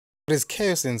There's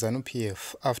chaos in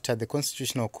ZANU-PF after the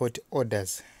Constitutional Court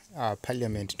orders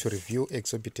Parliament to review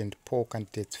exorbitant poll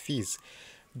candidates' fees.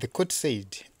 The court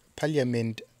said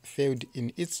Parliament failed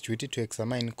in its duty to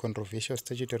examine controversial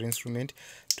statutory instrument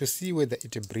to see whether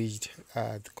it breached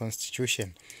the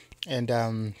Constitution.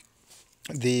 And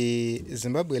the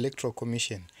Zimbabwe Electoral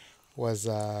Commission was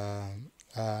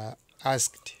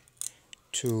asked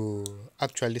to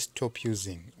actually stop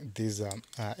using these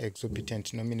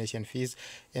exorbitant nomination fees,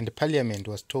 and Parliament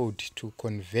was told to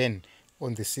convene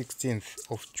on the 16th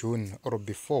of June or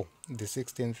before the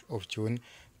 16th of June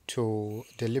to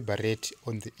deliberate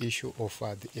on the issue of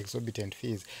the exorbitant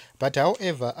fees. But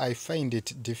however, I find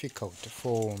it difficult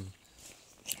for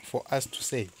us to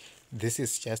say this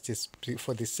is justice,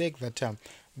 for the sake that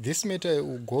this matter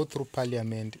will go through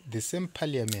Parliament, the same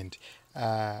Parliament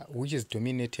which is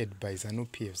dominated by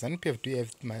ZANU-PF. ZANU-PF do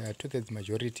have two-thirds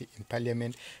majority in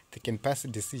Parliament. They can pass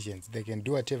decisions. They can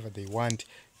do whatever they want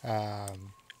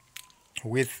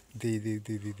with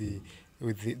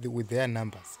with their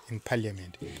numbers in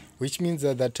Parliament, which means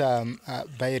that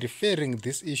by referring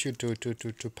this issue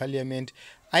to Parliament,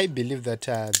 I believe that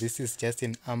this is just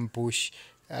an ambush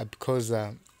because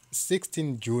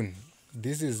 16 June,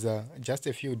 this is just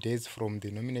a few days from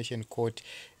the nomination court,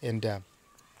 and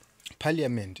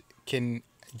Parliament can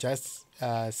just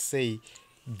say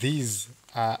these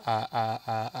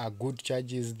are good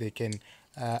charges. They can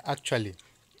actually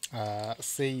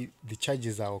say the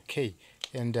charges are okay,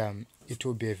 and it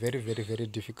will be a very, very, very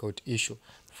difficult issue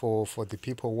for the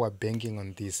people who are banking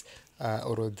on this,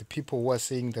 or the people who are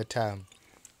saying that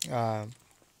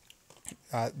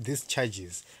these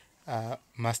charges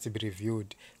must be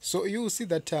reviewed. So you will see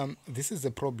that this is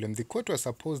a problem. The court was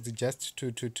supposed just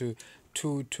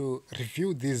to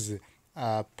review these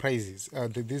prices,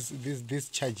 these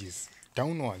charges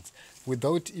downwards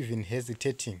without even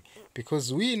hesitating,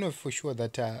 because we know for sure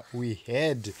that we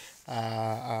had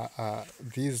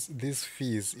these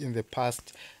fees in the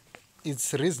past.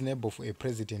 It's reasonable for a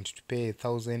president to pay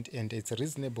 $1,000, and it's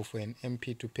reasonable for an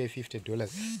MP to pay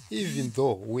 $50. Even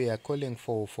though we are calling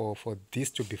for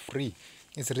this to be free,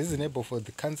 it's reasonable for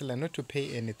the councillor not to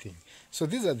pay anything. So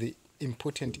these are the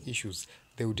important issues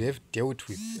they would have dealt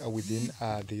with within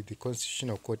the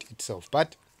Constitutional Court itself.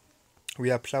 But we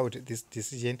applaud this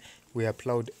decision, we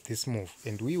applaud this move,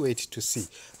 and we wait to see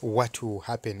what will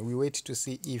happen. We wait to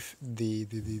see if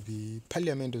the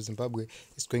Parliament of Zimbabwe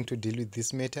is going to deal with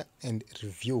this matter and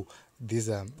review these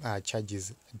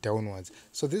charges downwards.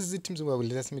 So this is it, Team Zimbabwe.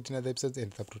 Let us meet in other episodes and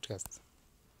the broadcasts.